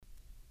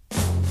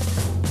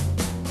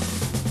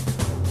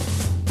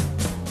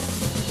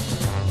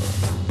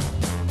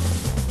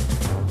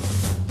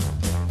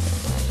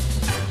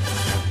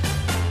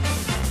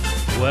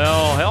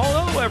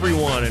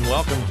everyone, and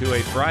welcome to a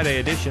Friday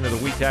edition of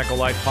the We Tackle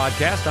Life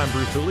podcast. I'm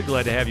Bruce Hooley.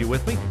 Glad to have you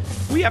with me.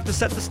 We have to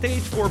set the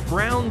stage for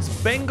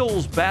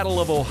Browns-Bengals Battle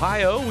of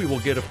Ohio. We will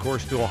get, of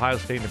course, to Ohio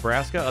State,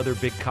 Nebraska, other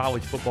big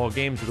college football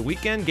games of the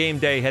weekend. Game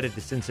day headed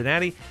to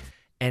Cincinnati.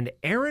 And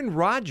Aaron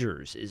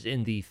Rodgers is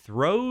in the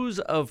throes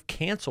of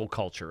cancel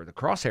culture, the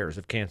crosshairs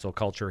of cancel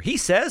culture. He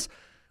says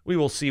we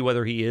will see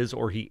whether he is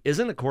or he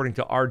isn't, according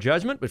to our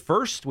judgment. But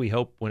first, we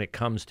hope when it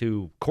comes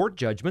to court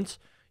judgments,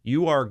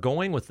 you are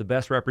going with the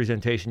best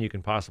representation you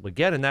can possibly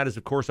get, and that is,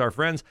 of course, our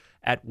friends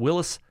at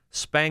Willis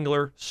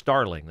Spangler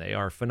Starling. They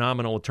are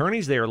phenomenal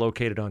attorneys. They are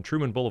located on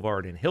Truman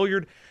Boulevard in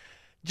Hilliard,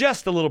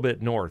 just a little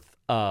bit north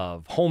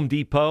of Home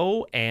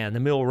Depot and the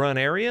Mill Run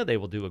area. They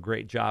will do a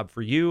great job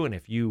for you, and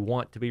if you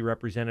want to be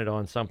represented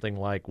on something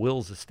like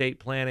wills, estate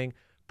planning,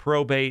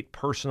 probate,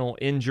 personal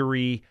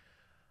injury,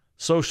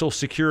 Social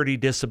Security,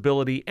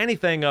 disability,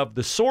 anything of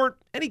the sort,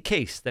 any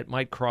case that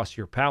might cross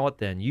your palate,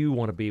 then you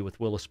want to be with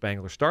Willis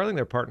Spangler Starling.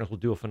 Their partners will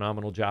do a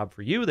phenomenal job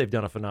for you. They've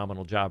done a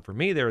phenomenal job for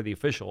me. They're the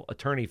official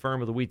attorney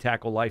firm of the We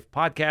Tackle Life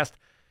podcast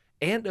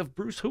and of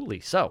Bruce Hooley.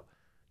 So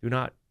do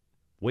not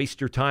waste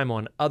your time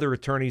on other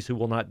attorneys who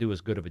will not do as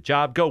good of a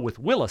job. Go with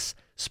Willis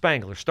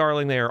Spangler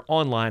Starling. They are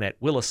online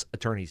at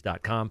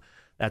willisattorneys.com.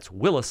 That's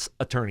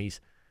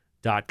willisattorneys.com.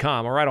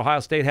 All right, Ohio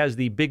State has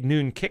the big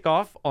noon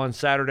kickoff on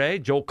Saturday.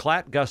 Joel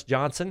Klatt, Gus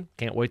Johnson.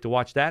 Can't wait to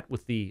watch that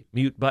with the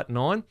mute button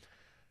on.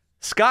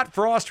 Scott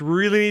Frost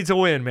really needs a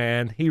win,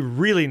 man. He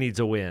really needs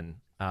a win.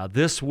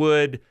 This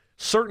would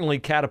certainly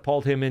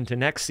catapult him into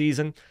next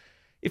season.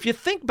 If you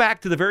think back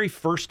to the very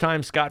first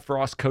time Scott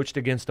Frost coached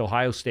against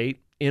Ohio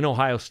State in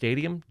Ohio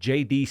Stadium,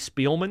 J.D.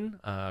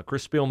 Spielman,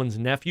 Chris Spielman's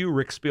nephew,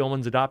 Rick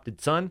Spielman's adopted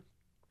son,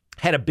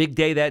 had a big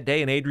day that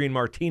day, and Adrian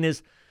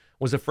Martinez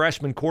was a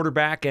freshman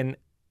quarterback, and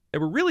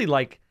there were really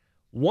like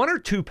one or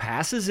two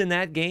passes in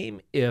that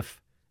game.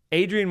 If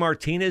Adrian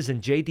Martinez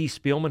and J.D.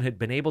 Spielman had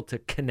been able to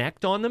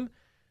connect on them,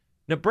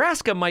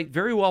 Nebraska might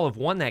very well have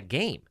won that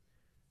game.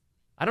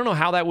 I don't know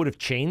how that would have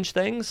changed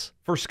things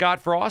for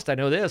Scott Frost. I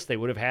know this. They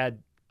would have had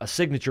a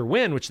signature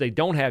win, which they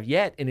don't have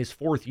yet in his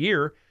fourth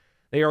year.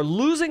 They are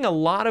losing a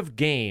lot of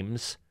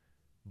games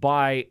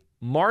by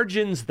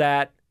margins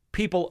that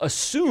people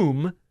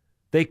assume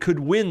they could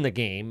win the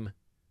game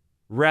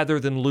rather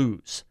than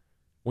lose.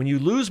 When you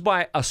lose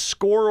by a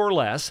score or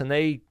less, and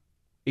they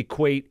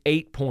equate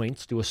 8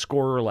 points to a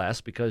score or less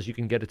because you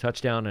can get a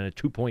touchdown and a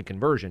 2-point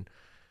conversion,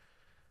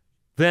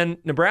 then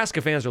Nebraska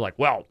fans are like,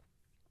 well,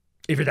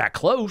 if you're that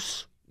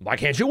close, why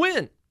can't you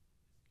win?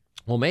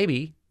 Well,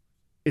 maybe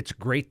it's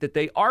great that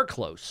they are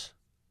close.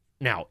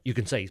 Now, you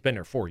can say he's been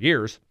there 4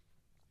 years.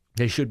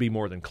 They should be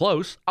more than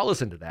close. I'll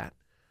listen to that.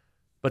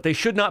 But they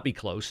should not be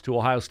close to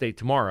Ohio State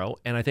tomorrow,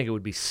 and I think it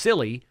would be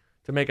silly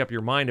to make up your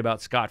mind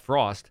about Scott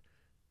Frost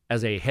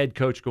as a head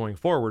coach going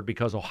forward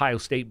because Ohio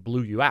State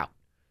blew you out.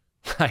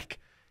 Like,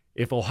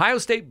 if Ohio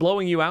State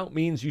blowing you out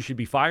means you should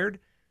be fired,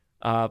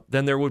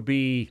 then there would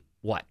be,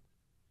 what?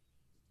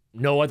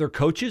 No other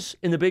coaches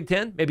in the Big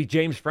Ten? Maybe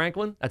James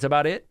Franklin? That's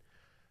about it.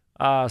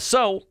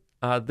 So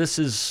this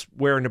is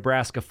where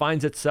Nebraska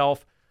finds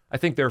itself. I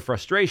think their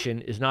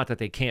frustration is not that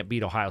they can't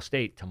beat Ohio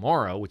State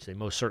tomorrow, which they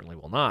most certainly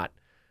will not.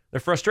 Their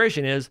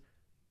frustration is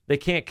they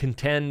can't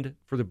contend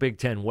for the Big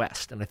Ten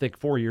West. And I think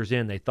 4 years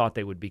in, they thought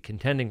they would be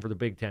contending for the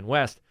Big Ten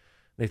West.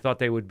 They thought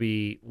they would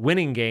be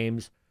winning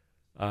games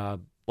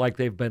like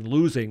they've been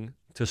losing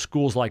to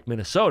schools like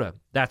Minnesota.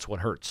 That's what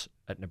hurts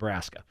at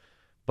Nebraska.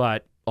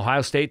 But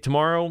Ohio State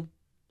tomorrow,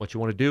 what you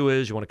want to do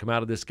is you want to come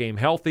out of this game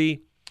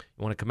healthy.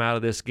 You want to come out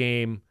of this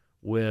game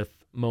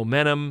with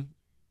momentum.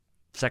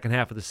 Second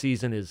half of the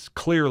season is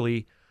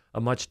clearly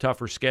a much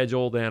tougher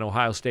schedule than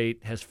Ohio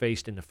State has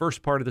faced in the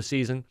first part of the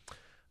season.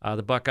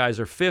 The Buckeyes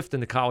are 5th in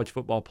the college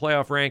football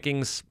playoff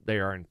rankings. They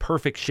are in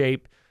perfect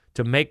shape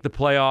to make the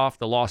playoff.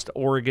 The loss to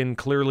Oregon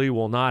clearly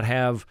will not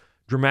have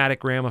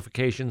dramatic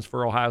ramifications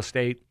for Ohio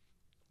State.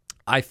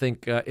 I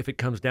think if it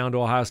comes down to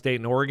Ohio State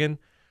and Oregon,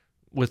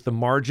 with the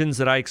margins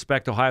that I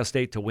expect Ohio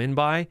State to win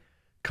by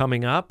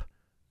coming up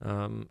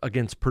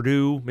against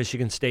Purdue,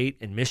 Michigan State,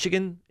 and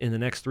Michigan in the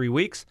next 3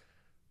 weeks,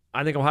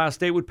 I think Ohio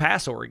State would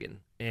pass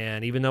Oregon.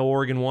 And even though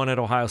Oregon won at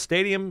Ohio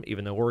Stadium,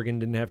 even though Oregon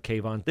didn't have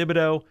Kayvon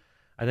Thibodeau,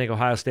 I think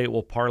Ohio State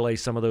will parlay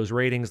some of those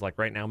ratings. Like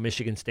right now,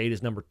 Michigan State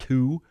is number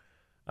 3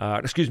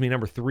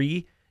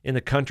 in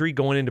the country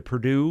going into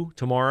Purdue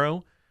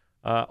tomorrow.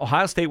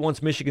 Ohio State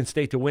wants Michigan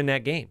State to win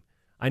that game.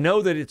 I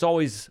know that it's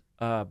always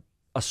a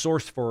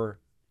source for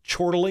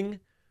chortling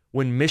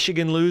when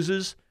Michigan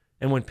loses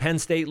and when Penn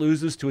State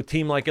loses to a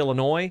team like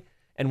Illinois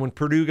and when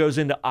Purdue goes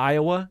into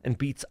Iowa and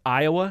beats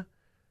Iowa.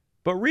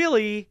 But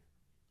really,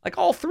 like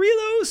all three of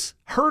those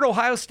hurt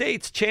Ohio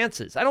State's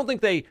chances. I don't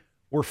think they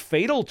were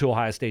fatal to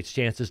Ohio State's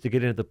chances to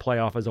get into the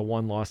playoff as a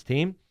one-loss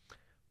team.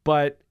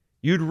 But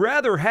you'd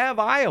rather have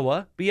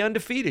Iowa be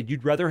undefeated.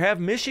 You'd rather have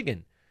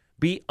Michigan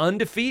be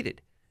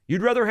undefeated.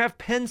 You'd rather have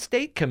Penn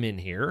State come in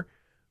here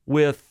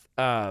with,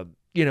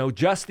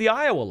 just the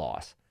Iowa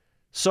loss.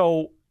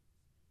 So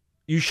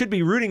you should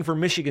be rooting for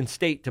Michigan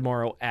State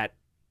tomorrow at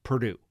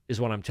Purdue, is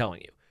what I'm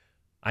telling you.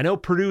 I know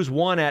Purdue's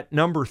won at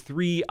number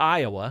 3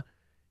 Iowa,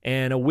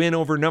 and a win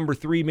over number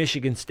 3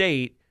 Michigan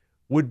State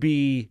would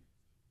be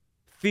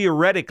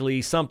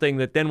theoretically something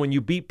that then when you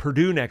beat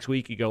Purdue next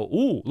week, you go,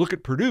 ooh, look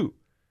at Purdue.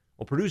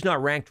 Well, Purdue's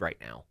not ranked right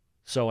now.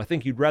 So I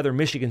think you'd rather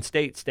Michigan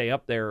State stay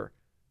up there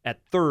at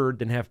 3rd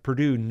than have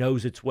Purdue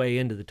nose its way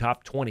into the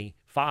top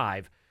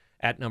 25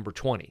 at number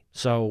 20.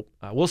 So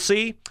we'll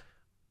see.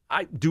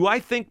 Do I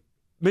think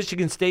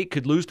Michigan State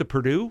could lose to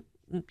Purdue?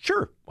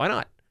 Sure, why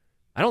not?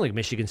 I don't think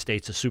Michigan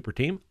State's a super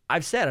team.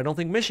 I've said I don't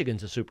think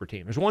Michigan's a super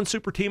team. There's one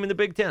super team in the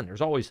Big Ten.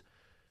 There's always,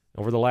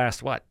 over the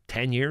last,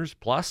 10 years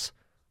plus,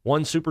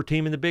 one super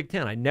team in the Big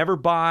Ten. I never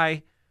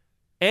buy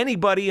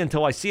anybody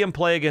until I see them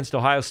play against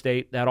Ohio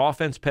State. That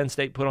offense Penn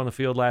State put on the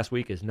field last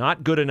week is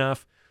not good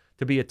enough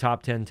to be a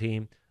top 10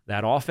 team.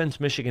 That offense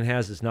Michigan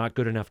has is not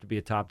good enough to be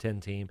a top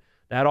 10 team.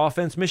 That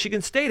offense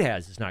Michigan State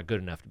has is not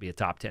good enough to be a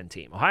top 10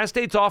 team. Ohio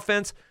State's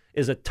offense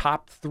is a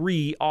top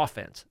 3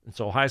 offense. And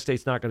so Ohio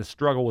State's not going to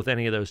struggle with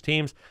any of those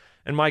teams.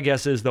 And my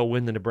guess is they'll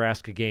win the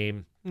Nebraska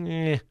game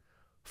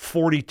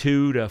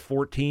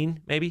 42-14,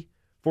 maybe.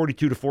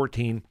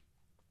 42-14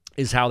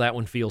 is how that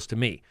one feels to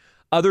me.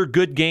 Other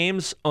good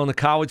games on the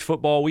college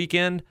football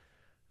weekend,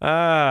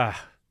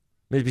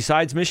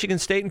 besides Michigan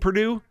State and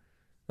Purdue,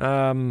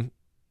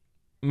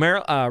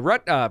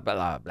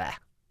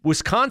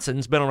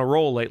 Wisconsin's been on a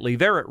roll lately.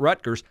 They're at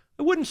Rutgers.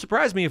 It wouldn't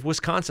surprise me if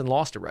Wisconsin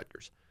lost to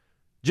Rutgers.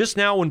 Just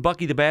now when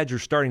Bucky the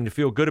Badger's starting to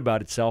feel good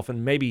about itself,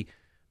 and maybe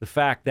the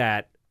fact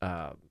that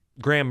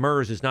Graham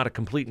Merz is not a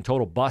complete and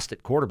total bust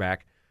at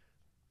quarterback,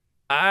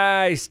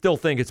 I still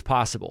think it's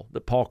possible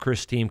that Paul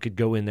Chryst' team could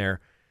go in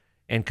there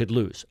and could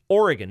lose.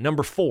 Oregon,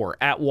 number 4,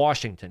 at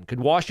Washington. Could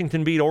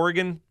Washington beat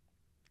Oregon?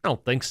 I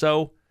don't think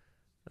so.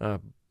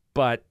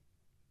 But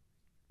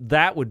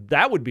that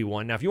would be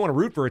one. Now, if you want to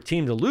root for a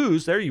team to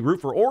lose, there you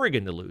root for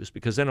Oregon to lose,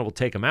 because then it will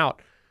take them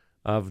out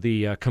of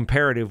the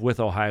comparative with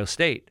Ohio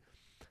State.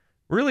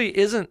 Really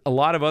isn't a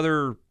lot of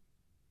other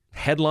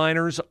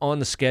headliners on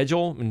the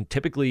schedule. And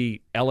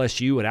typically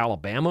LSU at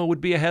Alabama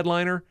would be a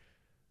headliner.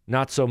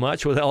 Not so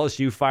much with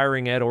LSU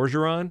firing Ed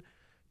Orgeron.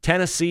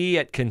 Tennessee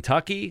at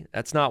Kentucky,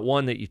 that's not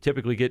one that you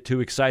typically get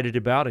too excited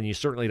about, and you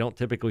certainly don't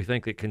typically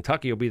think that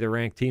Kentucky will be the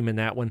ranked team in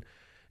that one,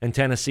 and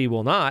Tennessee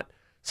will not.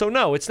 So,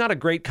 no, it's not a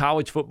great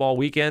college football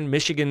weekend.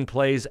 Michigan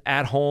plays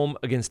at home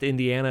against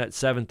Indiana at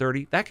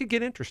 7:30. That could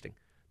get interesting.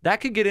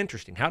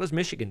 How does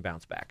Michigan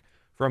bounce back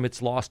from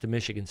its loss to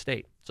Michigan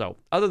State? So,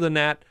 other than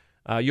that,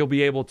 you'll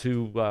be able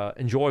to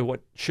enjoy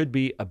what should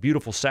be a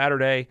beautiful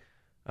Saturday.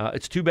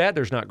 It's too bad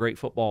there's not great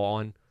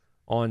football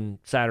on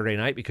Saturday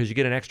night, because you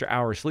get an extra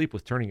hour of sleep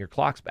with turning your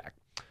clocks back.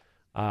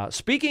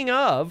 Speaking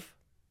of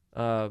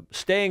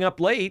staying up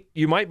late,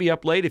 you might be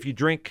up late if you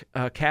drink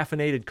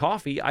caffeinated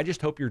coffee. I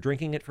just hope you're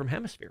drinking it from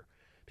Hemisphere,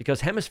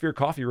 because Hemisphere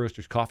Coffee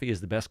Roasters coffee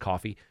is the best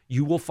coffee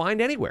you will find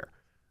anywhere.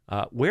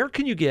 Where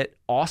can you get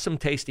awesome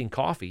tasting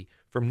coffee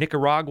from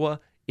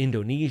Nicaragua,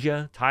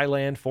 Indonesia,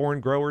 Thailand,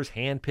 foreign growers,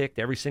 hand-picked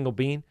every single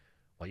bean?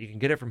 Well, you can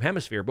get it from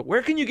Hemisphere. But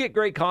where can you get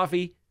great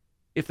coffee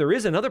if there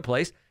is another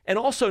place, and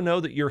also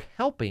know that you're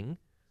helping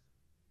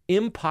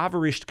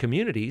impoverished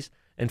communities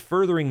and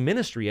furthering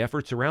ministry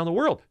efforts around the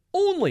world?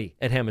 Only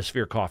at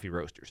Hemisphere Coffee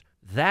Roasters.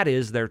 That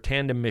is their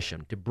tandem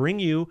mission, to bring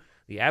you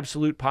the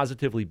absolute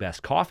positively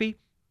best coffee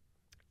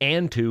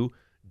and to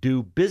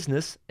do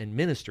business and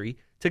ministry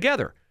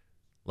together.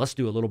 Let's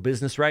do a little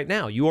business right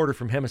now. You order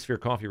from Hemisphere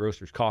Coffee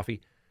Roasters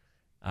coffee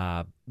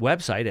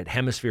website at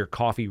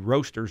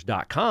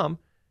hemispherecoffeeroasters.com.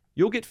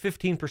 You'll get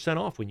 15%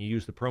 off when you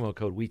use the promo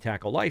code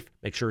WeTackleLife.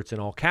 Make sure it's in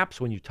all caps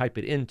when you type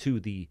it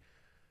into the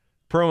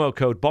promo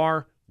code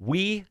bar.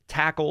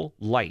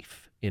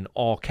 WeTackleLife in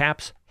all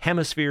caps.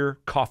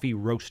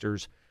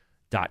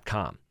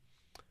 HemisphereCoffeeRoasters.com.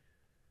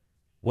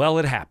 Well,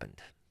 it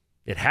happened.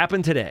 It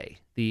happened today.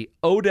 The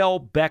Odell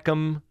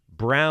Beckham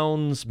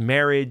Browns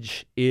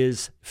marriage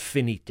is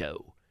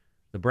finito.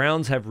 The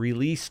Browns have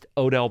released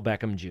Odell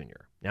Beckham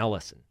Jr. Now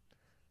listen.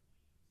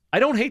 I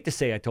don't hate to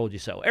say I told you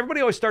so.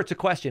 Everybody always starts a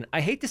question.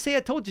 I hate to say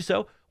I told you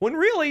so, when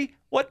really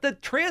what the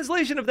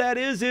translation of that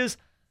is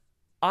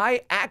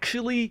I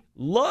actually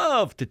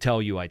love to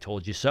tell you I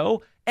told you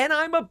so, and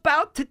I'm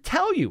about to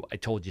tell you I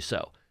told you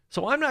so.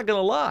 So I'm not going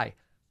to lie.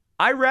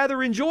 I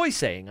rather enjoy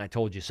saying I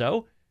told you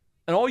so.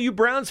 And all you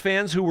Browns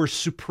fans who were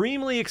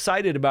supremely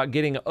excited about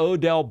getting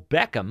Odell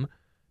Beckham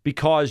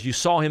because you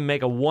saw him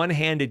make a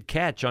one-handed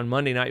catch on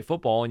Monday Night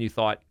Football and you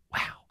thought,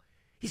 wow,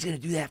 he's going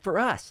to do that for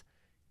us.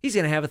 He's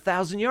going to have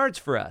 1,000 yards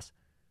for us.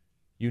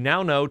 You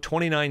now know,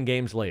 29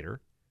 games later,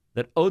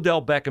 that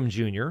Odell Beckham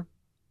Jr.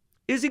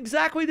 is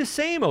exactly the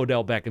same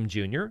Odell Beckham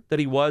Jr. that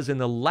he was in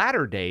the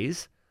latter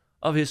days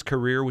of his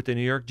career with the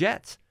New York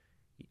Giants.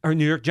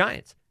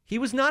 He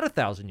was not a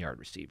 1,000-yard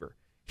receiver.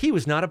 He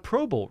was not a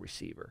Pro Bowl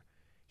receiver.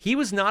 He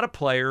was not a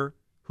player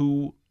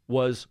who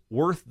was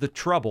worth the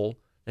trouble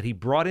that he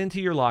brought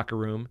into your locker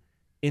room,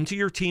 into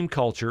your team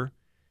culture,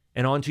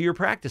 and onto your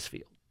practice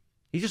field.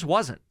 He just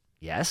wasn't.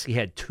 Yes, he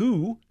had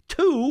two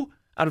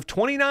out of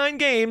 29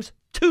 games,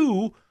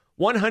 2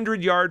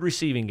 100-yard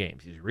receiving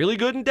games. He's really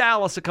good in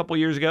Dallas a couple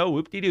years ago,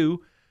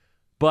 whoop-de-doo.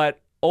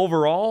 But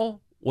overall,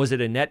 Was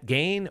it a net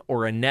gain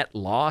or a net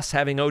loss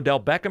having Odell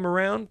Beckham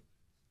around?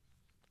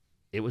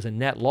 It was a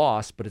net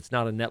loss, but it's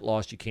not a net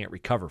loss you can't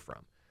recover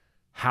from.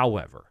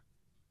 However,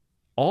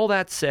 all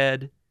that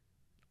said,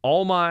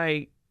 all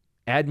my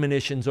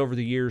admonitions over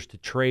the years to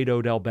trade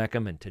Odell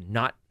Beckham and to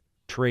not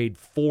trade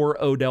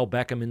for Odell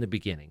Beckham in the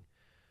beginning,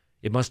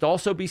 it must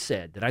also be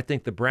said that I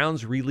think the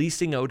Browns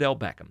releasing Odell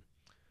Beckham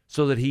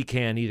so that he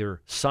can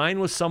either sign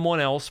with someone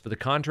else for the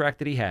contract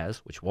that he has,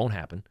 which won't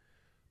happen,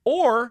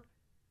 or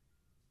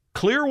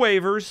clear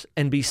waivers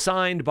and be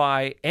signed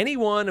by any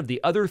one of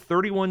the other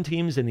 31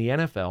 teams in the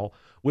NFL,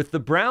 with the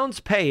Browns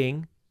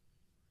paying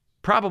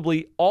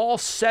probably all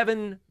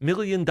 $7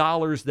 million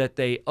that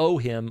they owe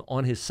him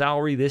on his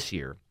salary this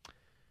year,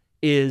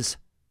 is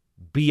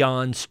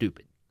beyond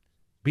stupid.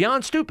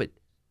 Beyond stupid.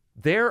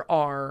 There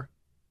are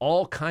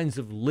all kinds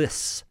of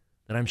lists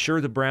that I'm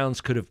sure the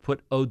Browns could have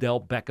put Odell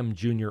Beckham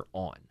Jr.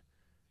 on.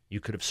 You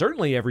could have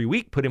certainly every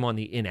week put him on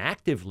the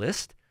inactive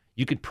list.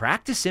 You could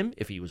practice him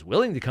if he was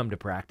willing to come to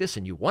practice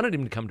and you wanted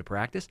him to come to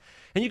practice.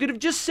 And you could have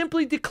just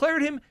simply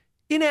declared him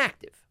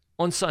inactive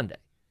on Sunday.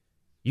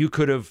 You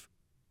could have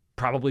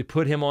probably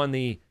put him on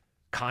the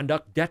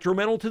conduct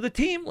detrimental to the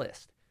team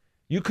list.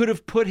 You could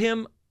have put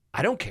him,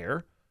 I don't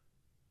care,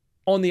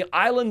 on the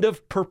island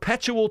of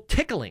perpetual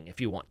tickling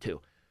if you want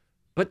to.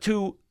 But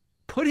to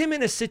put him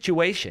in a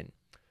situation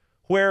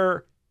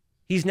where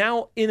he's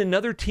now in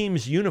another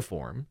team's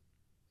uniform,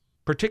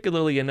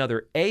 particularly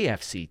another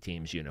AFC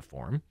team's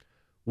uniform,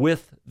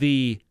 with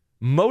the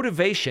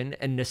motivation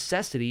and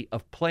necessity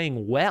of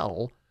playing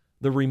well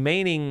the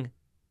remaining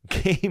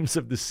games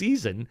of the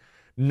season,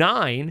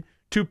 9,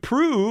 to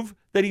prove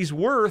that he's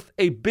worth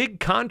a big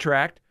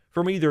contract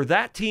from either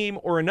that team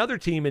or another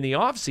team in the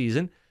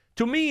offseason,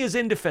 to me is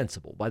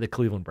indefensible by the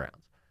Cleveland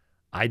Browns.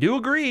 I do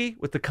agree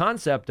with the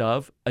concept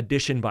of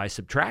addition by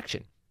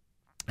subtraction,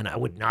 and I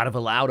would not have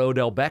allowed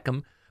Odell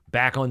Beckham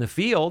back on the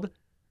field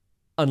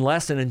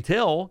unless and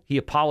until he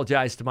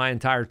apologized to my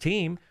entire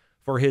team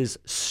for his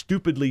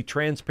stupidly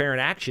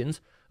transparent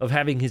actions of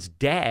having his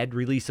dad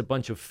release a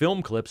bunch of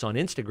film clips on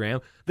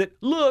Instagram that,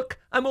 look,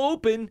 I'm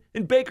open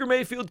and Baker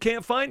Mayfield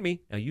can't find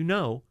me. Now, you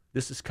know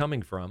this is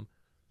coming from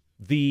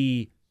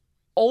the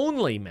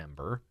only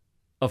member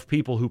of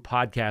people who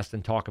podcast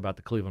and talk about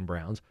the Cleveland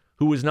Browns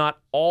who was not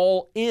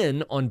all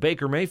in on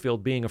Baker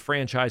Mayfield being a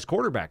franchise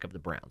quarterback of the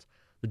Browns.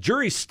 The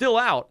jury's still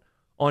out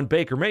on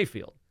Baker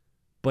Mayfield,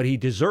 but he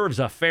deserves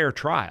a fair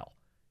trial.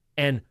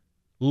 And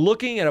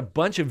looking at a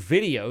bunch of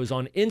videos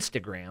on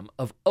Instagram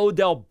of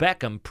Odell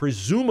Beckham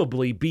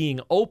presumably being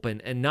open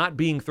and not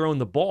being thrown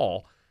the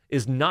ball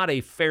is not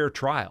a fair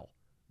trial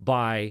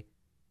by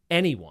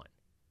anyone.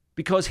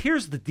 Because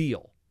here's the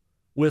deal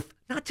with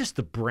not just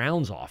the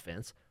Browns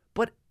offense,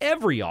 but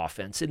every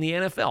offense in the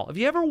NFL. Have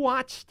you ever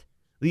watched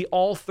the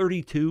All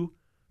 32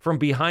 from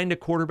behind a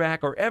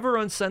quarterback, or ever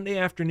on Sunday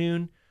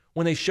afternoon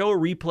when they show a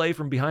replay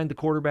from behind the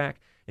quarterback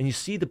and you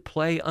see the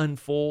play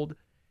unfold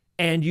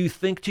and you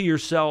think to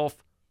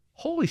yourself,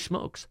 holy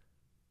smokes,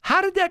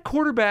 how did that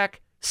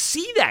quarterback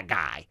see that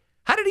guy?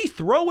 How did he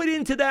throw it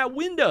into that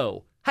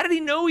window? How did he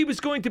know he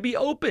was going to be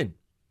open?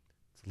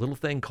 It's a little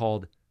thing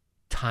called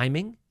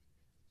timing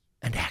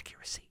and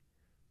accuracy.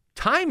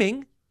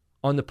 Timing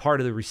on the part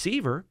of the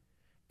receiver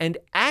and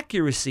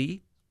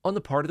accuracy on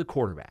the part of the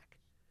quarterback.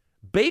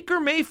 Baker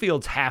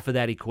Mayfield's half of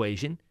that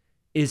equation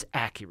is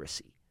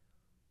accuracy.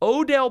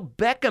 Odell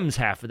Beckham's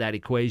half of that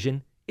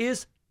equation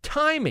is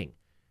timing.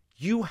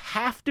 You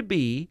have to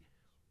be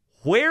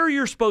where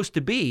you're supposed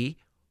to be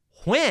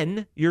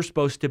when you're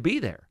supposed to be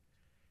there.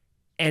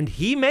 And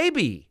he may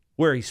be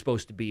where he's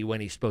supposed to be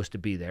when he's supposed to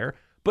be there,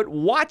 but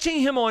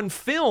watching him on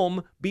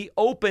film be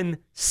open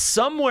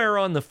somewhere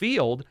on the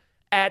field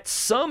at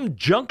some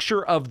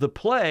juncture of the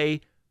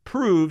play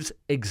proves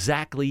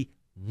exactly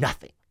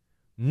nothing.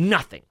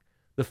 Nothing.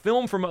 The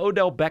film from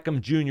Odell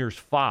Beckham Jr.'s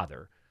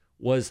father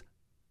was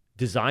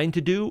designed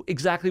to do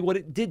exactly what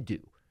it did do.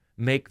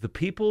 Make the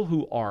people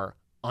who are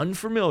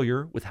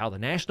unfamiliar with how the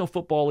National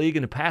Football League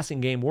and the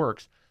passing game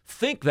works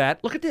think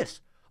that, look at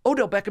this,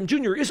 Odell Beckham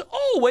Jr. is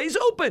always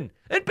open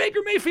and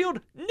Baker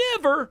Mayfield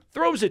never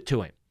throws it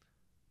to him.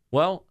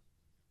 Well,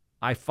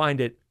 I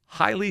find it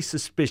highly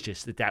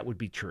suspicious that that would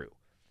be true,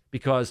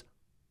 because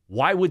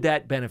why would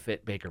that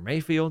benefit Baker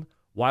Mayfield?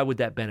 Why would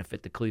that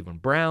benefit the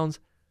Cleveland Browns?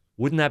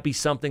 Wouldn't that be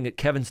something that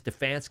Kevin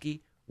Stefanski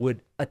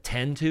would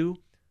attend to?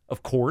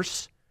 Of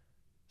course.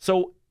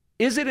 So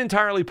is it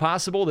entirely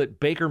possible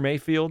that Baker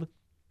Mayfield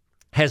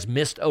has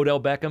missed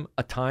Odell Beckham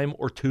a time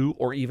or two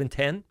or even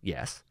 10?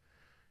 Yes.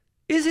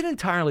 Is it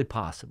entirely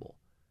possible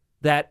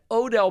that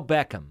Odell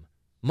Beckham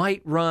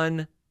might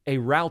run a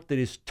route that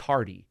is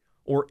tardy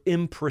or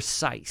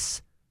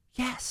imprecise?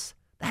 Yes,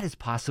 that is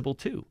possible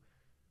too.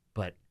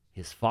 But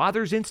his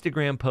father's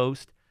Instagram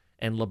post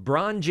and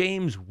LeBron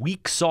James'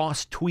 weak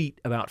sauce tweet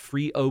about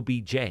free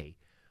OBJ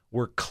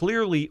were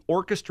clearly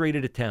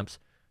orchestrated attempts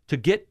to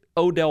get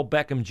Odell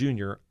Beckham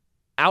Jr.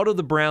 out of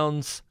the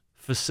Browns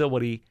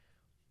facility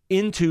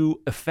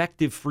into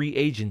effective free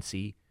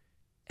agency.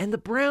 And the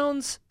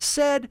Browns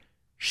said,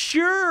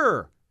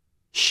 sure,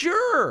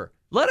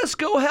 Let us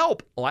go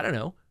help, I don't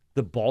know,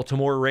 the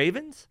Baltimore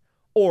Ravens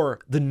or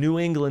the New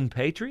England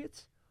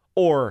Patriots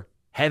or,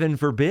 heaven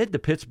forbid, the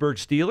Pittsburgh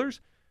Steelers.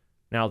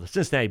 Now, the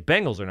Cincinnati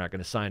Bengals are not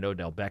going to sign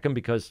Odell Beckham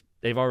because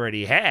they've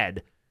already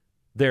had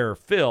their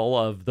fill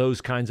of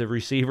those kinds of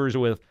receivers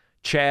with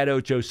Chad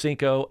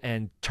Ochocinco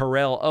and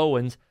Terrell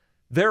Owens.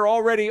 They're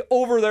already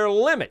over their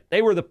limit.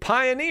 They were the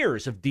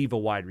pioneers of diva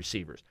wide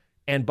receivers.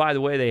 And by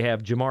the way, they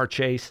have Jamar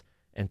Chase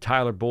and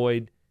Tyler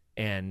Boyd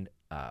and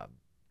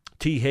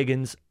T.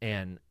 Higgins,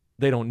 and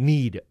they don't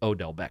need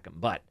Odell Beckham.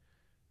 But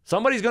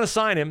somebody's going to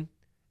sign him,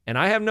 and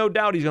I have no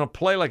doubt he's going to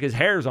play like his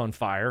hair's on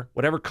fire,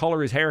 whatever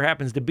color his hair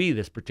happens to be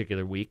this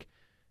particular week.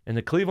 And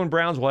the Cleveland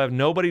Browns will have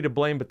nobody to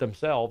blame but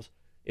themselves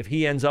if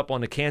he ends up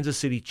on the Kansas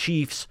City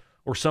Chiefs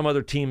or some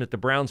other team that the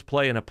Browns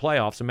play in the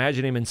playoffs.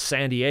 Imagine him in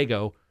San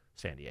Diego,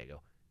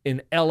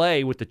 in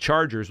L.A. with the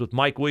Chargers with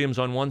Mike Williams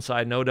on one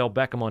side and Odell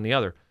Beckham on the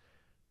other.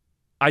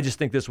 I just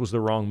think this was the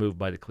wrong move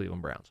by the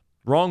Cleveland Browns.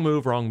 Wrong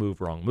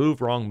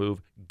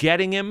move.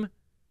 Getting him,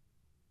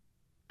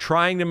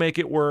 trying to make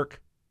it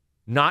work,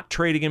 not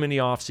trading him in the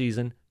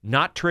offseason,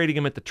 not trading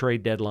him at the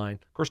trade deadline.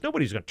 Of course,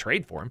 nobody's going to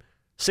trade for him.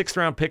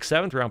 6th-round pick,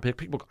 7th-round pick.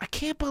 People go, I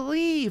can't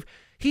believe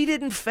he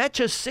didn't fetch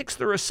a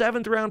 6th or a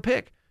 7th-round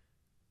pick.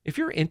 If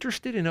you're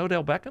interested in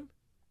Odell Beckham,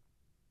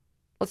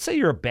 let's say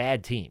you're a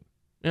bad team.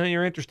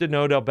 You're interested in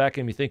Odell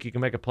Beckham. You think you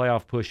can make a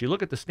playoff push. You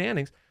look at the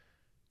standings.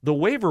 The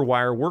waiver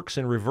wire works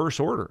in reverse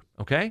order,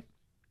 okay?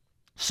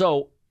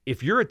 So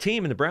if you're a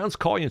team and the Browns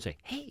call you and say,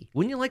 hey,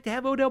 wouldn't you like to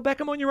have Odell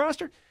Beckham on your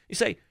roster? You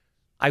say,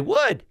 I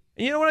would.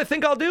 And you know what I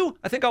think I'll do?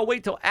 I think I'll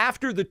wait till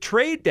after the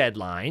trade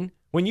deadline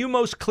when you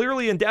most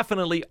clearly and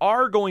definitely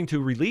are going to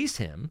release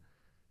him,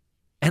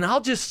 and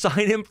I'll just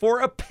sign him for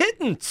a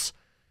pittance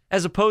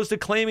as opposed to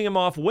claiming him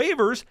off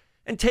waivers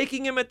and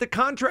taking him at the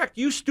contract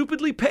you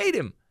stupidly paid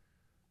him.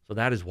 So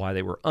that is why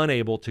they were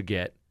unable to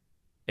get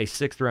a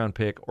 6th-round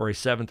pick or a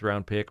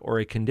 7th-round pick or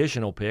a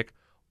conditional pick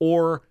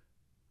or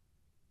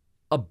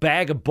a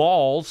bag of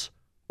balls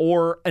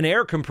or an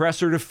air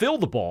compressor to fill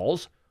the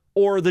balls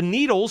or the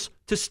needles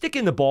to stick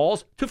in the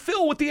balls to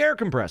fill with the air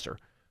compressor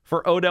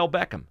for Odell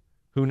Beckham,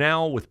 who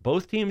now, with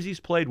both teams he's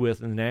played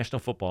with in the National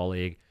Football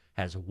League,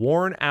 has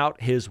worn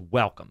out his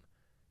welcome.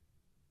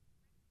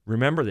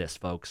 Remember this,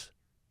 folks.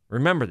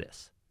 Remember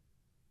this.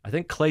 I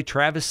think Clay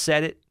Travis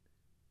said it.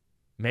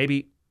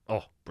 Maybe,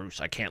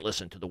 Bruce, I can't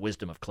listen to the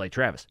wisdom of Clay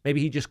Travis.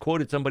 Maybe he just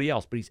quoted somebody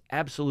else, but he's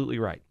absolutely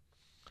right.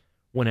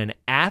 When an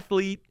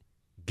athlete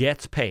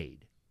gets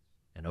paid,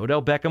 and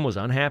Odell Beckham was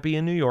unhappy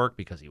in New York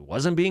because he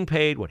wasn't being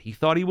paid what he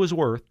thought he was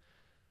worth,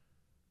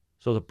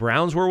 so the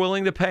Browns were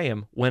willing to pay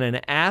him. When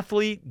an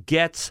athlete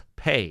gets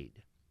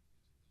paid,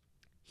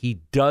 he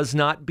does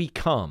not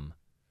become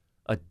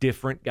a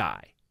different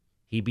guy.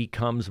 He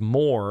becomes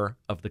more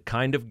of the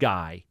kind of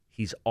guy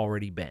he's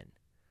already been.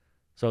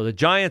 So the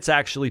Giants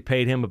actually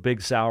paid him a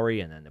big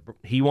salary, and then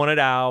he wanted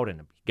out,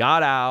 and he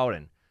got out.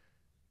 And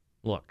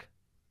look,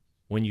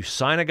 when you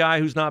sign a guy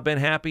who's not been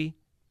happy,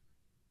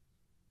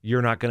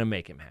 you're not going to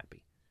make him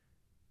happy.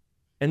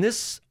 And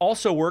this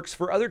also works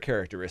for other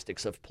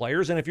characteristics of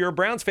players. And if you're a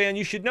Browns fan,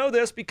 you should know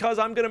this because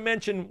I'm going to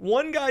mention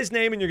one guy's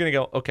name, and you're going to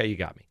go, okay, you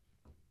got me.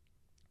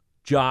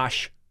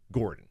 Josh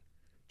Gordon.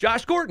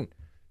 Josh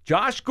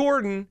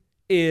Gordon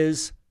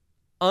is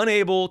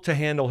unable to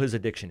handle his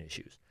addiction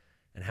issues.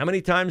 And how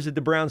many times did the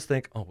Browns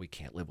think, we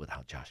can't live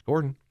without Josh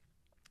Gordon?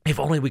 If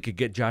only we could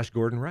get Josh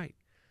Gordon right.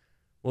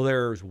 Well,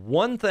 there's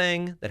one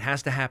thing that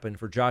has to happen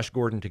for Josh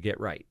Gordon to get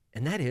right,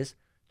 and that is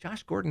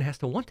Josh Gordon has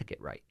to want to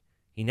get right.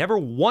 He never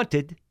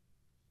wanted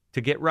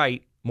to get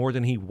right more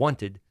than he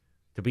wanted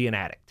to be an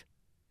addict.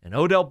 And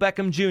Odell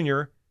Beckham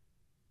Jr.,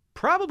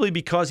 probably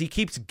because he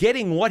keeps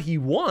getting what he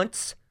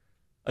wants,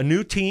 a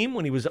new team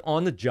when he was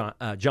on the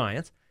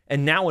Giants,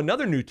 and now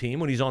another new team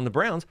when he's on the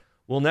Browns,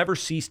 will never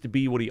cease to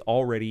be what he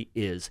already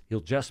is. He'll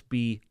just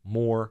be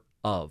more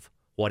of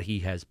what he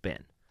has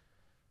been.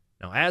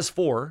 Now, as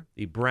for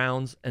the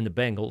Browns and the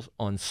Bengals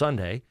on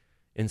Sunday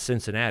in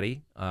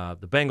Cincinnati,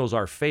 the Bengals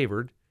are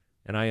favored,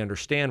 and I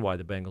understand why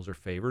the Bengals are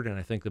favored, and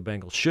I think the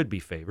Bengals should be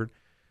favored.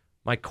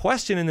 My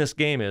question in this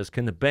game is,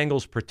 can the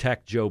Bengals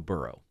protect Joe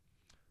Burrow?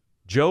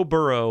 Joe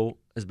Burrow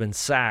has been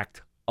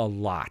sacked a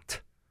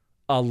lot,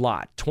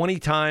 20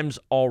 times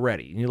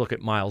already. And you look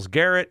at Myles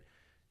Garrett,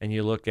 and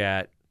you look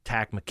at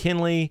Tack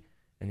McKinley,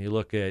 and you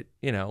look at,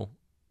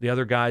 the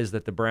other guys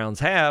that the Browns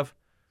have,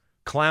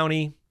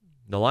 Clowney,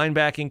 the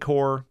linebacking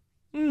core,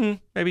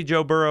 maybe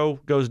Joe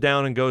Burrow goes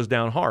down and goes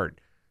down hard.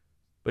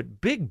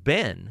 But Big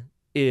Ben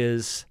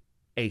is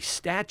a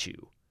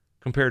statue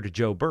compared to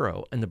Joe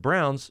Burrow, and the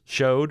Browns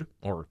showed,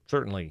 or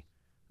certainly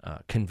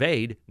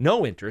conveyed,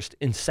 no interest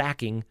in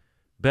sacking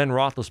Ben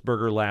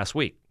Roethlisberger last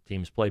week.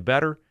 Teams play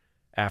better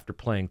after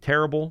playing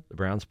terrible. The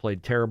Browns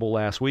played terrible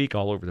last week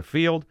all over the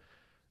field.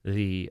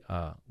 The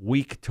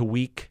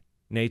week-to-week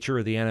nature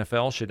of the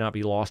NFL should not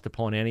be lost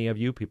upon any of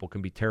you. People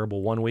can be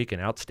terrible one week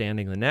and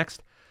outstanding the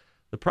next.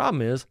 The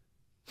problem is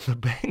the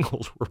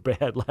Bengals were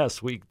bad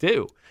last week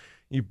too.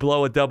 You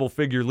blow a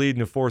double-figure lead in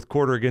the fourth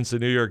quarter against the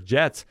New York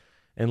Jets,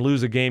 and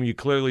lose a game you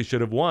clearly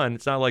should have won,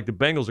 it's not like the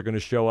Bengals are going to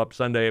show up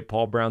Sunday at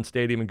Paul Brown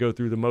Stadium and go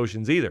through the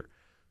motions either.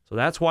 So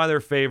that's why they're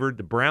favored.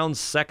 The Browns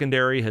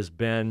secondary has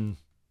been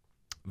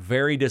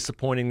very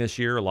disappointing this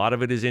year. A lot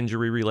of it is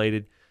injury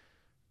related.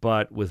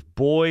 But with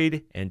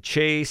Boyd and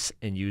Chase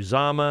and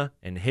Uzama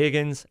and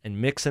Higgins and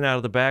Mixon out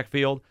of the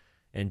backfield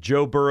and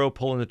Joe Burrow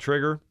pulling the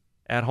trigger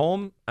at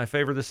home, I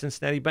favor the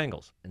Cincinnati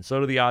Bengals. And so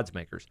do the odds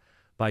makers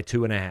by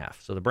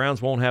 2.5. So the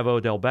Browns won't have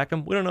Odell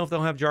Beckham. We don't know if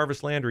they'll have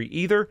Jarvis Landry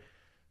either.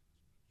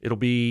 It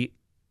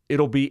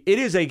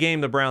is a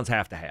game the Browns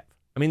have to have.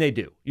 I mean, they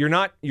do. You're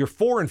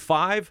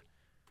 4-5.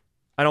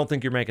 I don't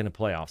think you're making the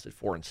playoffs at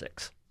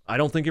 4-6. I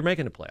don't think you're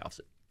making the playoffs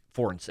at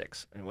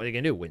 4-6. And what are you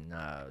going to do? Win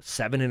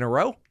 7 in a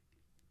row?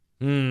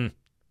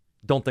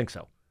 Don't think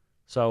so.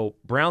 So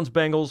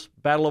Browns-Bengals,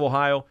 Battle of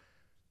Ohio.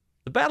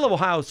 The Battle of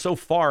Ohio so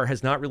far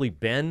has not really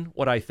been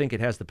what I think it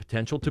has the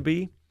potential to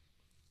be,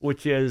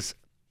 which is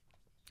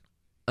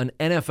an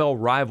NFL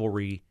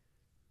rivalry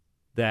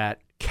that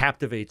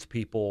captivates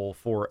people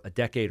for a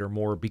decade or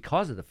more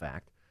because of the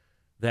fact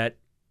that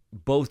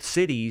both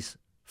cities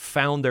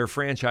found their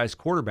franchise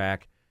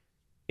quarterback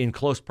in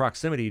close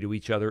proximity to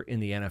each other in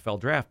the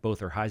NFL draft.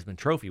 Both are Heisman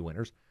Trophy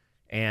winners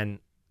and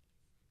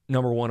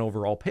number 1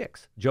 overall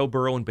picks, Joe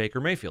Burrow and Baker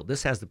Mayfield.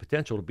 This has the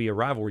potential to be a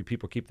rivalry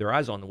people keep their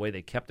eyes on the way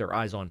they kept their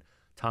eyes on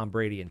Tom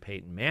Brady and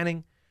Peyton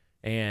Manning,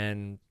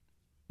 and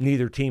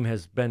neither team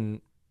has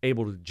been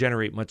able to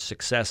generate much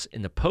success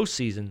in the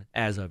postseason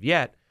as of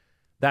yet.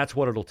 That's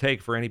what it'll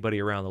take for anybody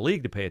around the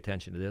league to pay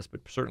attention to this,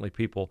 but certainly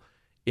people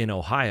in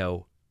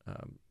Ohio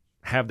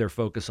have their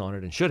focus on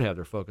it and should have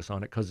their focus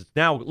on it, because it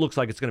looks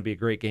like it's going to be a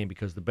great game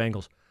because the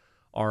Bengals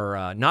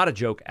are not a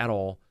joke at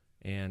all.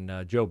 And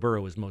Joe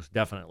Burrow is most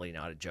definitely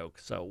not a joke.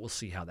 So we'll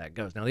see how that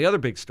goes. Now, the other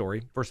big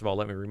story, first of all,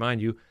 let me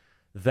remind you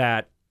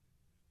that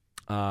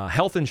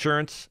health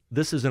insurance,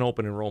 this is an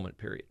open enrollment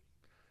period.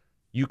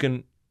 You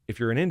can, if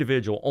you're an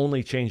individual,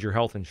 only change your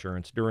health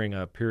insurance during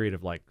a period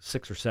of like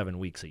 6 or 7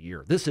 weeks a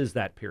year. This is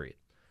that period.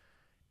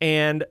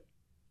 And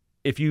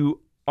if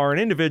you are an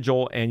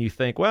individual and you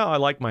think, well, I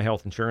like my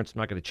health insurance, I'm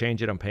not going to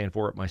change it, I'm paying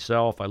for it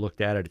myself, I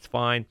looked at it, it's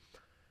fine.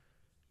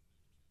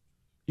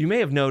 You may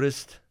have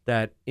noticed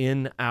that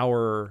in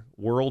our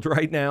world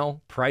right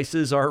now,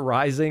 prices are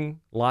rising,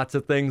 lots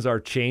of things are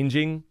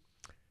changing,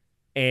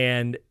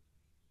 and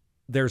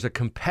there's a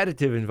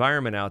competitive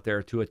environment out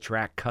there to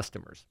attract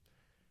customers.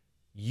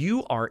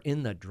 You are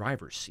in the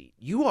driver's seat.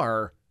 You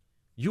are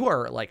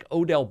like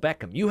Odell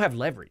Beckham. You have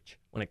leverage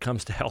when it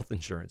comes to health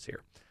insurance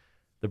here.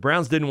 The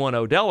Browns didn't want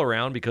Odell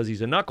around because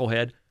he's a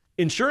knucklehead.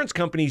 Insurance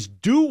companies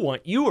do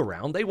want you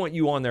around. They want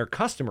you on their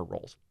customer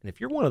rolls. And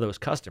if you're one of those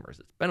customers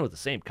that's been with the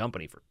same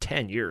company for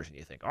 10 years and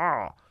you think,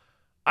 oh,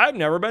 I've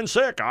never been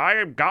sick,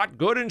 I've got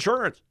good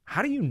insurance.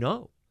 How do you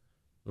know?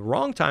 The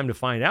wrong time to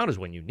find out is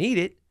when you need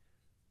it.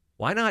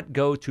 Why not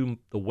go to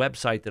the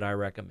website that I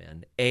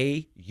recommend,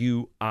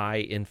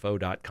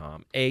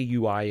 auiinfo.com,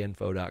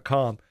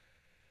 auiinfo.com.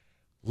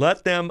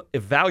 Let them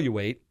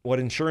evaluate what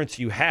insurance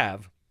you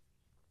have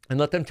and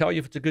let them tell you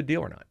if it's a good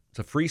deal or not. It's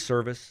a free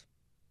service.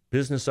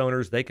 Business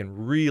owners, they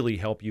can really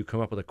help you come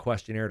up with a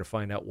questionnaire to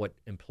find out what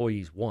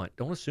employees want.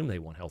 Don't assume they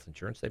want health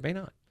insurance. They may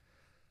not.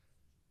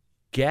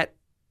 Get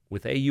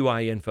with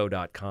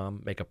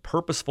auiinfo.com. Make a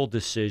purposeful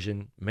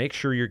decision. Make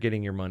sure you're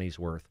getting your money's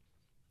worth.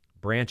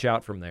 Branch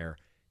out from there.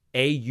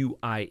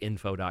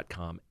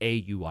 auiinfo.com.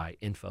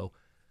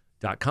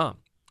 auiinfo.com.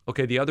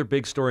 Okay, the other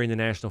big story in the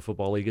National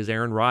Football League is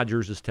Aaron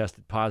Rodgers has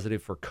tested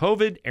positive for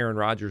COVID. Aaron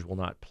Rodgers will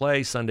not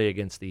play Sunday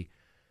against the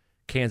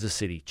Kansas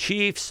City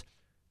Chiefs.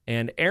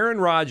 And Aaron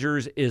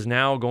Rodgers is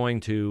now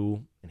going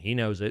to, and he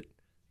knows it,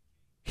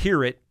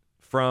 hear it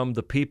from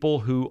the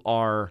people who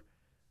are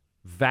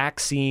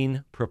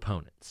vaccine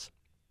proponents.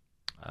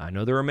 I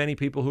know there are many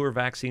people who are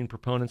vaccine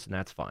proponents, and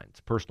that's fine. It's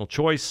a personal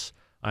choice.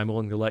 I'm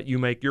willing to let you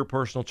make your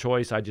personal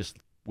choice. I just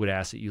would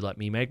ask that you let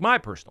me make my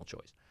personal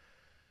choice.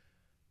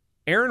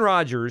 Aaron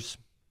Rodgers,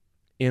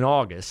 in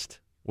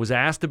August, was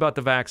asked about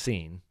the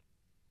vaccine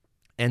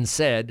and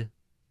said,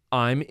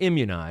 I'm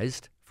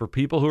immunized. For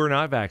people who are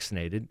not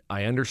vaccinated,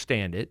 I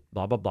understand it,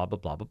 blah, blah, blah, blah,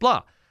 blah, blah,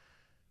 blah.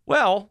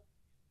 Well,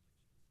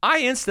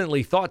 I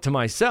instantly thought to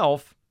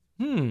myself,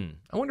 I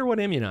wonder what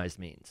immunized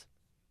means.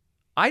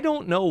 I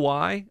don't know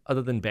why,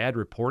 other than bad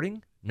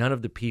reporting, none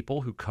of the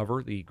people who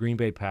cover the Green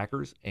Bay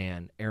Packers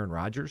and Aaron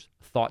Rodgers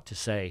thought to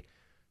say,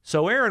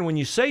 so Aaron, when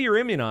you say you're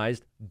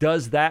immunized,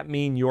 does that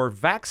mean you're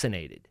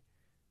vaccinated?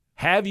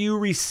 Have you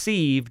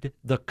received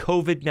the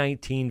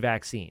COVID-19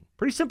 vaccine?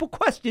 Pretty simple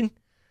question.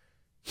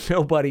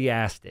 Nobody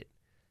asked it.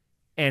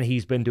 And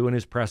he's been doing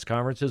his press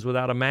conferences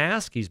without a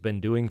mask. He's been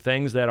doing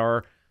things that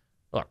are,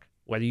 look,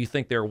 whether you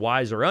think they're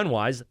wise or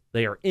unwise,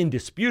 they are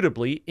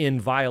indisputably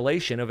in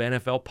violation of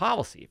NFL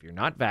policy. If you're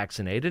not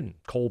vaccinated, and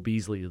Cole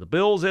Beasley of the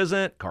Bills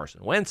isn't,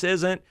 Carson Wentz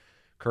isn't,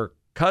 Kirk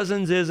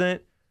Cousins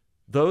isn't,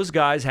 those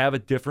guys have a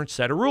different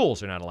set of rules.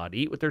 They're not allowed to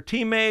eat with their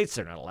teammates.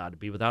 They're not allowed to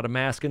be without a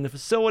mask in the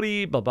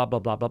facility, blah, blah, blah,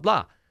 blah, blah,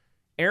 blah.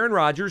 Aaron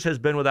Rodgers has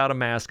been without a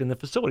mask in the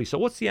facility. So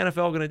what's the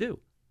NFL going to do?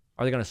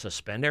 Are they going to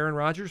suspend Aaron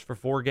Rodgers for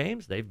 4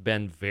 games? They've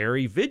been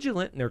very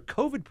vigilant in their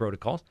COVID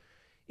protocols.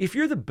 If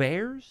you're the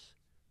Bears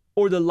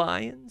or the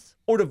Lions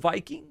or the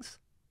Vikings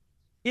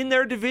in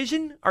their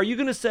division, are you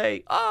going to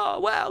say, oh,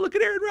 well, look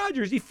at Aaron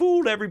Rodgers. He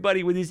fooled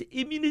everybody with his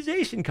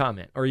immunization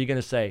comment. Or are you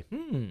going to say,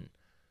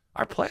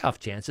 our playoff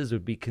chances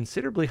would be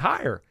considerably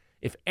higher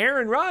if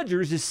Aaron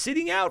Rodgers is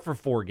sitting out for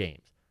 4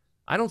 games?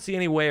 I don't see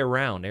any way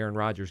around Aaron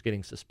Rodgers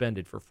getting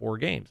suspended for 4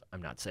 games.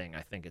 I'm not saying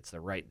I think it's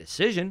the right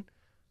decision.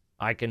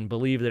 I can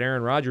believe that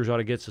Aaron Rodgers ought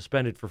to get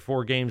suspended for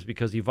 4 games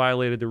because he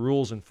violated the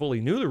rules and fully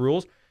knew the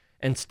rules,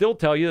 and still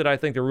tell you that I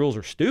think the rules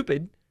are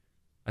stupid.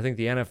 I think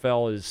the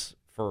NFL is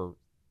for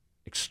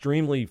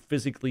extremely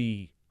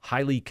physically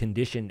highly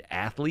conditioned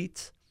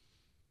athletes.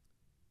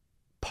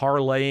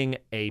 Parlaying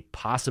a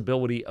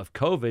possibility of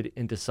COVID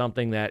into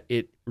something that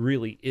it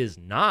really is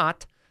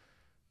not.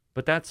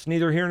 But that's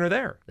neither here nor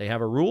there. They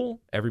have a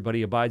rule.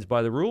 Everybody abides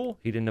by the rule.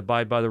 He didn't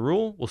abide by the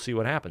rule. We'll see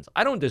what happens.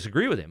 I don't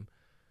disagree with him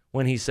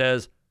when he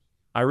says,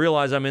 I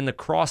realize I'm in the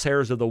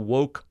crosshairs of the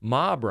woke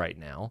mob right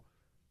now.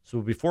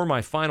 So before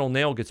my final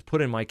nail gets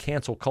put in my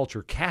cancel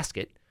culture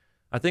casket,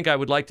 I think I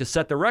would like to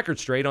set the record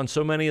straight on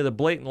so many of the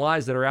blatant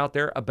lies that are out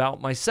there about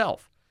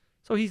myself.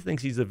 So he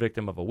thinks he's the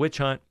victim of a witch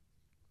hunt.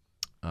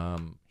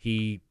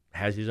 He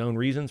has his own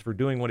reasons for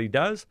doing what he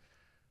does.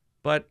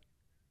 But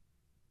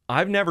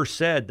I've never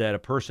said that a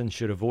person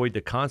should avoid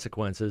the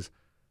consequences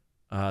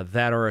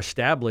that are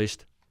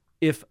established,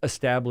 if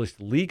established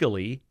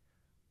legally,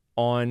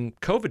 on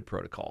COVID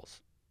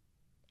protocols.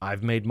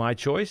 I've made my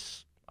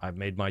choice. I've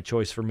made my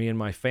choice for me and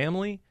my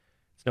family.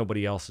 It's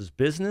nobody else's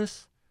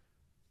business.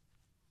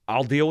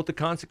 I'll deal with the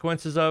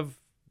consequences of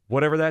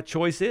whatever that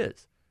choice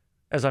is,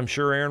 as I'm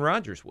sure Aaron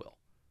Rodgers will.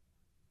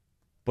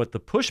 But the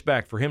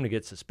pushback for him to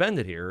get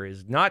suspended here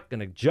is not going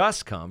to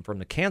just come from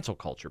the cancel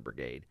culture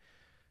brigade.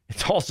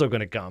 It's also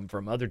going to come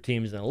from other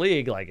teams in the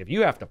league. Like, if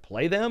you have to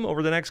play them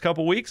over the next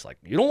couple weeks, like,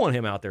 you don't want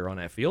him out there on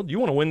that field. You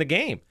want to win the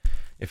game.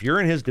 If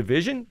you're in his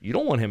division, you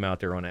don't want him out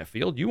there on that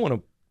field. You want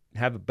to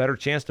have a better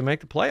chance to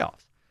make the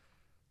playoffs.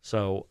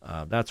 So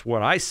that's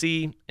what I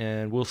see,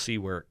 and we'll see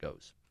where it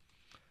goes.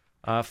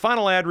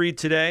 Final ad read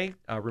today.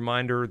 A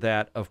reminder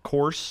that, of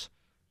course,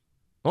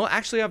 well,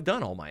 actually, I've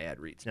done all my ad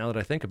reads. Now that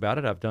I think about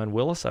it, I've done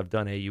Willis, I've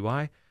done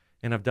AUI,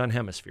 and I've done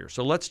Hemisphere.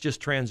 So let's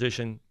just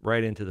transition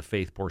right into the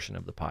faith portion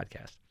of the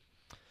podcast.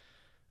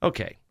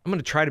 Okay, I'm going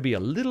to try to be a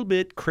little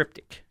bit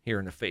cryptic here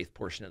in the faith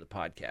portion of the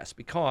podcast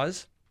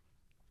because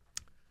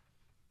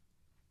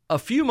a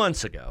few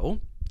months ago,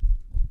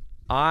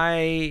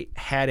 I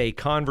had a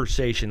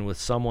conversation with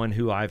someone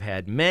who I've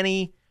had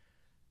many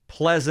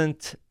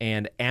pleasant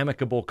and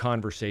amicable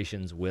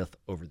conversations with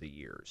over the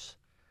years.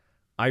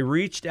 I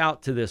reached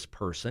out to this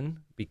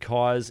person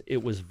because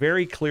it was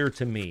very clear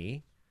to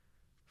me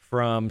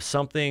from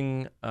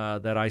something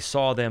that I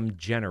saw them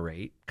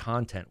generate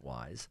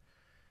content-wise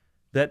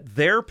that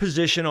their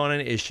position on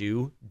an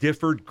issue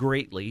differed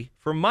greatly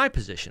from my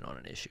position on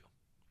an issue.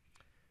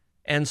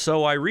 And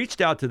so I reached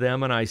out to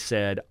them and I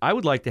said, I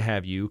would like to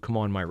have you come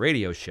on my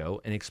radio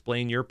show and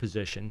explain your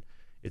position.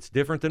 It's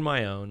different than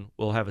my own.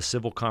 We'll have a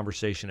civil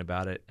conversation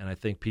about it, and I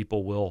think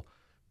people will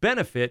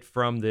benefit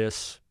from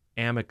this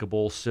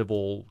amicable,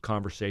 civil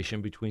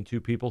conversation between two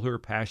people who are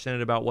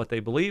passionate about what they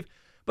believe,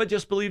 but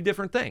just believe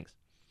different things.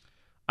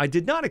 I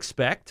did not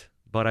expect,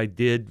 but I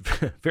did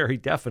very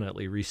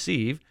definitely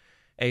receive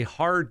a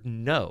hard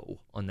no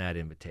on that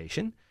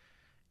invitation.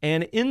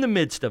 And in the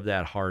midst of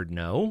that hard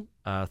no,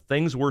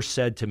 things were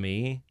said to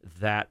me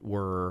that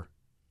were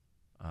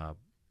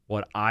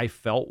what I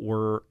felt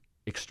were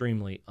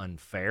extremely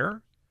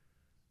unfair,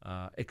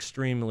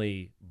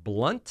 extremely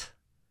blunt,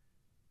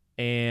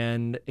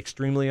 and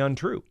extremely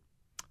untrue.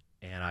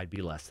 And I'd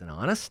be less than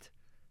honest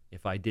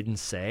if I didn't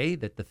say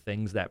that the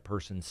things that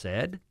person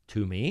said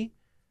to me,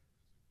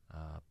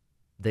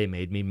 they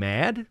made me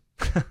mad.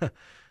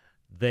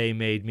 They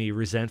made me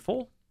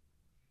resentful.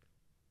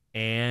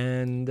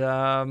 And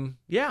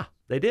yeah,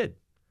 they did.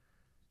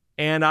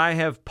 And I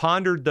have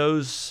pondered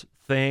those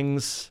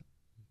things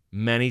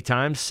many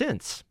times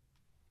since.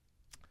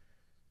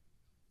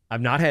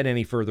 I've not had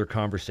any further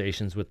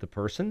conversations with the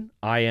person.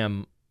 I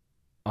am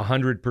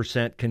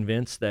 100%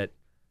 convinced that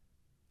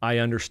I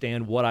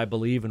understand what I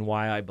believe and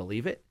why I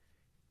believe it.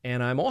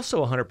 And I'm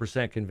also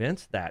 100%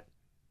 convinced that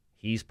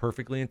he's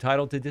perfectly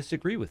entitled to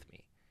disagree with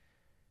me.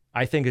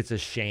 I think it's a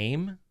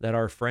shame that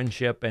our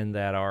friendship and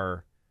that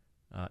our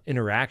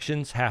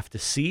interactions have to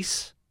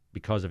cease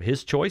because of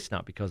his choice,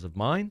 not because of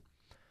mine.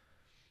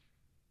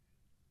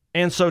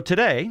 And so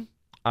today,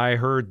 I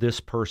heard this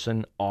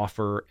person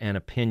offer an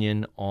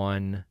opinion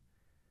on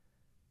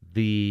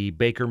the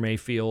Baker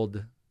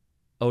Mayfield,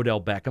 Odell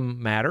Beckham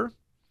matter.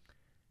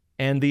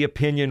 And the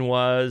opinion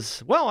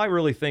was, well, I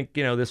really think,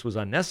 this was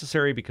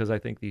unnecessary because I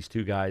think these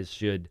two guys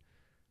should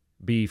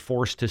be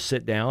forced to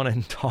sit down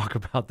and talk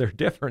about their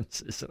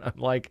differences. And I'm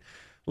like,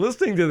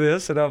 listening to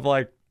this, and I'm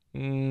like,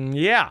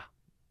 yeah,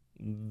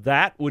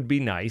 that would be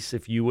nice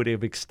if you would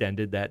have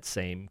extended that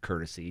same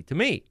courtesy to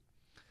me.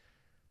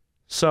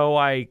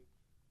 So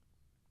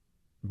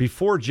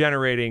before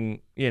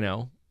generating,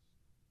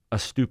 a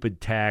stupid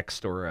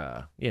text or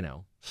a,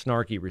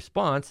 snarky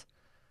response,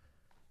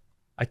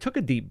 I took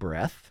a deep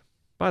breath.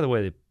 By the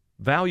way, the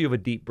value of a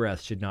deep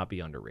breath should not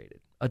be underrated.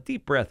 A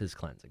deep breath is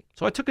cleansing.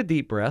 So I took a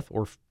deep breath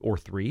or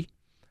three,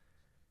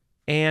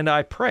 and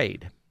I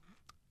prayed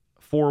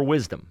for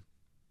wisdom,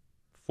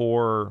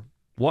 for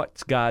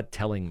what's God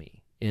telling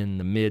me in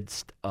the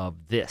midst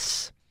of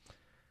this.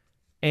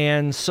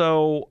 And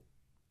so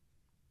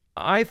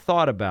I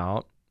thought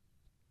about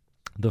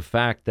the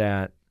fact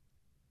that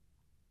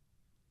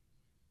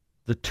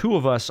the two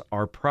of us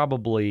are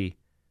probably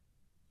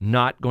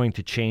not going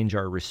to change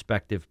our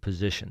respective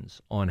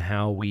positions on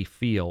how we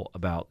feel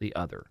about the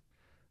other.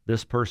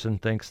 This person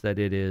thinks that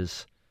it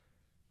is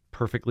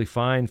perfectly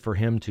fine for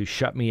him to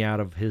shut me out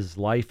of his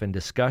life and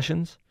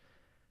discussions,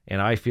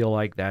 and I feel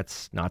like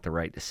that's not the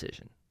right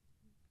decision.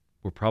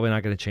 We're probably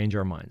not going to change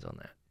our minds on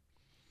that.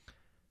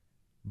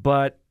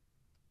 But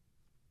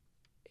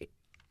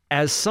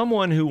as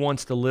someone who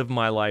wants to live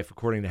my life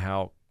according to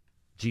how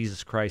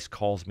Jesus Christ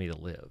calls me to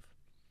live,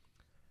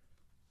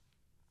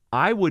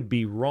 I would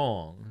be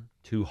wrong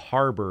to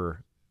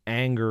harbor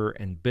anger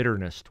and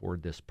bitterness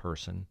toward this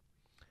person,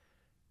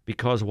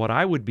 because what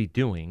I would be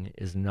doing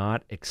is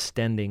not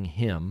extending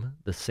him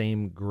the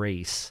same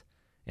grace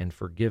and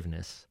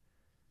forgiveness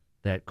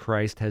that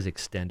Christ has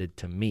extended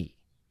to me.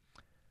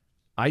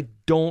 I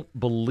don't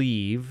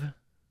believe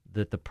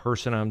that the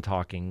person I'm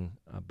talking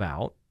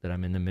about, that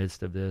I'm in the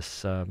midst of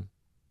this kind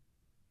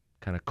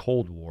of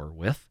Cold War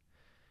with,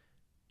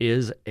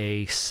 is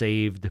a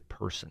saved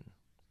person.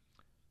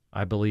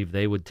 I believe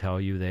they would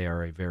tell you they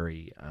are a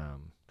very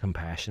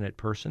compassionate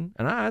person,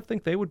 and I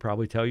think they would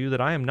probably tell you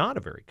that I am not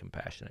a very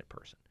compassionate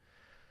person.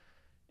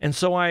 And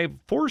so I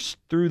forced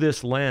through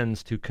this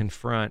lens to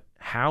confront,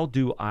 how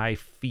do I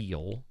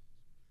feel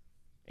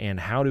and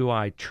how do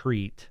I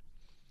treat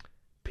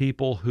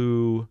people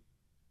who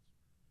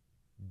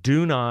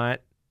do not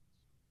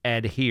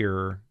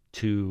adhere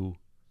to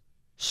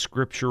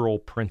scriptural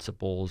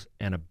principles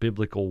and a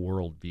biblical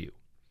worldview?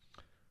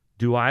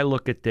 Do I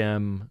look at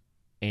them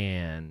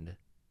and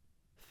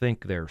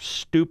think they're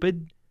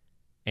stupid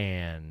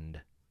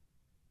and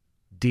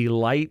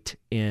delight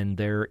in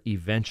their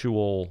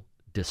eventual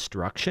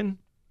destruction?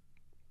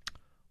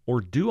 Or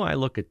do I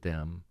look at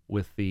them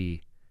with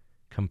the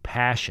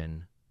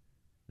compassion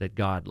that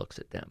God looks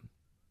at them?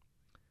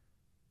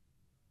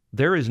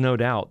 There is no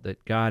doubt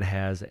that God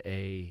has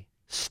a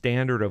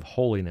standard of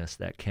holiness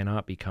that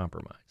cannot be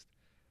compromised.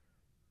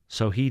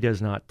 So he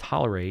does not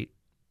tolerate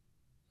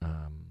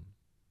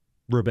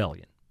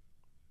rebellion.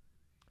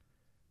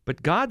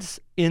 But God's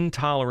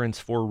intolerance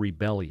for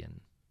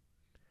rebellion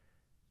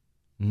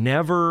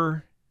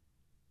never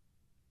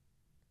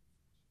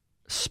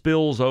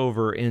spills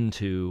over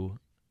into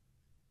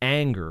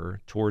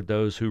anger toward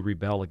those who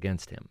rebel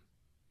against him.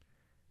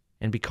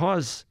 And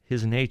because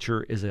his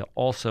nature is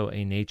also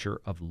a nature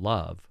of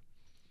love,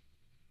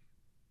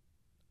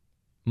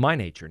 my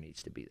nature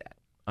needs to be that.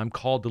 I'm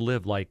called to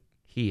live like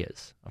he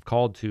is.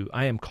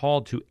 I am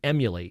called to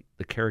emulate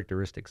the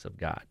characteristics of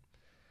God.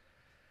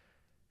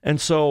 And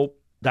so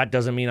that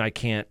doesn't mean I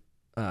can't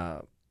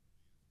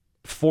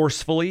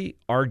forcefully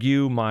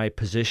argue my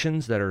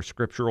positions that are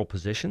scriptural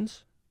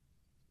positions.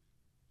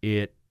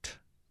 It,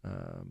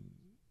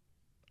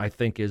 I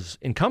think, is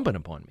incumbent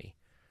upon me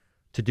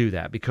to do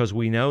that, because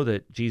we know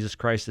that Jesus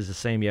Christ is the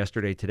same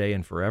yesterday, today,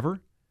 and forever.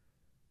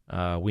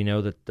 We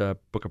know that the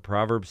book of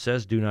Proverbs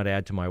says, do not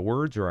add to my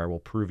words or I will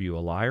prove you a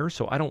liar.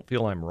 So I don't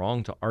feel I'm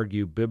wrong to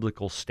argue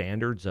biblical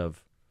standards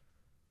of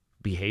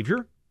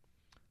behavior.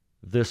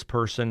 This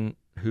person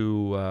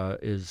who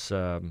is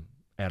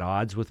at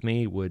odds with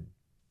me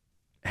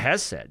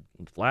has said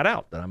flat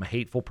out that I'm a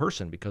hateful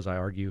person because I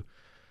argue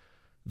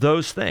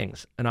those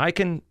things. And I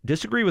can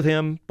disagree with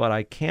him, but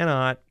I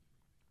cannot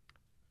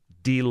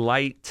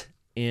delight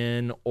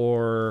in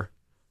or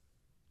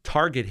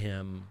target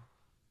him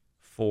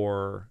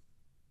for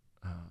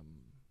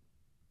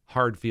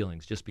hard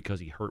feelings just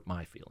because he hurt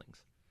my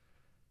feelings.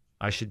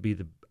 I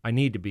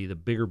need to be the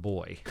bigger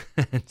boy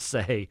and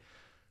say,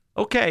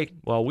 okay,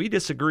 well, we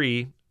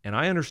disagree, and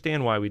I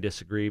understand why we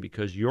disagree,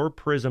 because your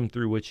prism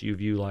through which you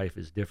view life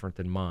is different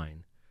than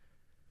mine.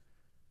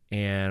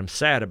 And I'm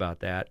sad about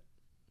that.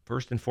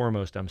 First and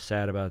foremost, I'm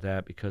sad about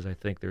that because I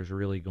think there's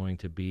really going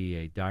to be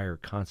a dire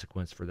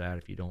consequence for that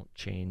if you don't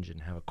change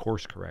and have a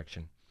course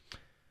correction.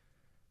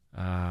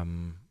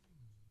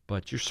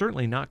 But you're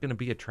certainly not going to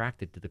be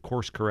attracted to the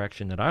course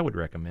correction that I would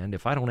recommend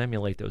if I don't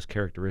emulate those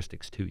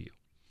characteristics to you.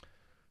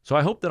 So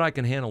I hope that I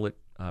can handle it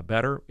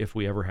better if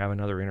we ever have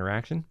another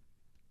interaction.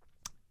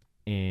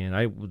 And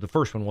the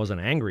first one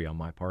wasn't angry on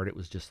my part. It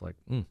was just like,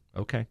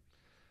 okay.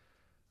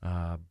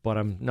 But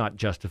I'm not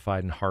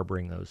justified in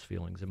harboring those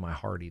feelings in my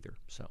heart either.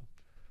 So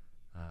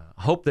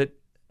I hope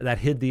that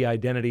hid the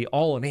identity.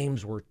 No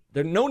names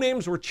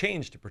were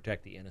changed to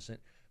protect the innocent,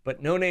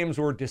 but no names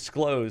were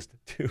disclosed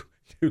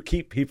to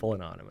keep people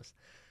anonymous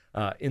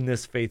in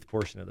this faith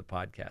portion of the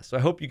podcast. So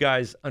I hope you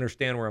guys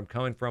understand where I'm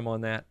coming from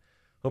on that.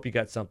 Hope you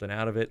got something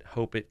out of it.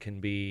 Hope it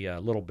can be a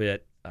little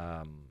bit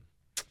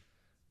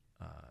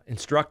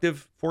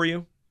instructive for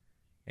you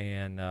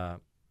and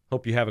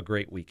hope you have a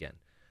great weekend.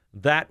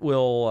 That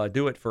will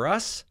do it for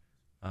us.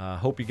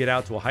 Hope you get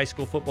out to a high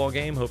school football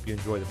game. Hope you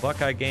enjoy the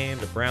Buckeye game,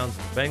 the Browns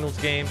and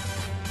Bengals game.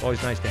 It's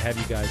always nice to have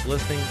you guys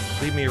listening.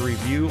 Leave me a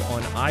review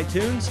on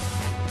iTunes.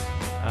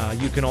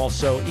 You can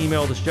also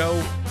email the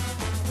show,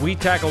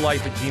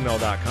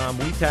 WeTackleLife@gmail.com,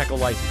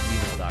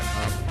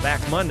 WeTackleLife@gmail.com.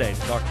 Back Monday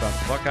to talk about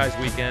the Buckeyes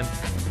weekend,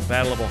 the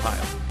Battle of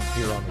Ohio,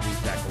 here on the We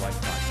Tackle